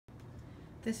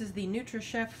This is the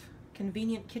NutriChef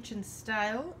Convenient Kitchen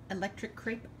Style Electric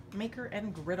Crepe Maker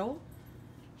and Griddle.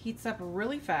 Heats up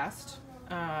really fast.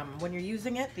 When you're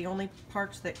using it, the only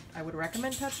parts that I would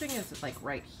recommend touching is like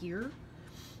right here.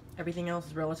 Everything else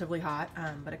is relatively hot,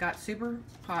 but it got super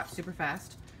hot super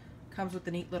fast. Comes with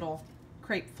the neat little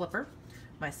crepe flipper.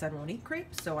 My son won't eat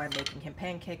crepe, so I'm making him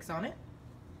pancakes on it.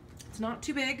 It's not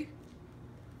too big,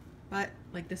 but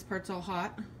like this part's all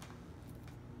hot.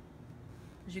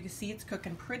 As you can see, it's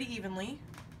cooking pretty evenly.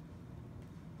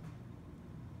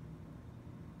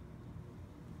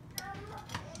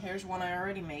 Here's one I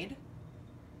already made.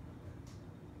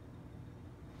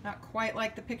 Not quite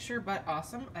like the picture, but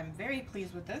awesome. I'm very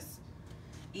pleased with this.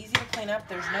 Easy to clean up.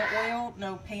 There's no oil,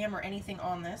 no Pam or anything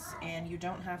on this, and you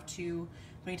don't have to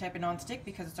put any type of nonstick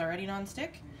because it's already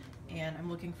nonstick. And I'm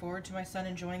looking forward to my son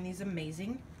enjoying these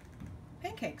amazing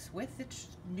pancakes with the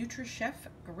NutriChef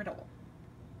Griddle.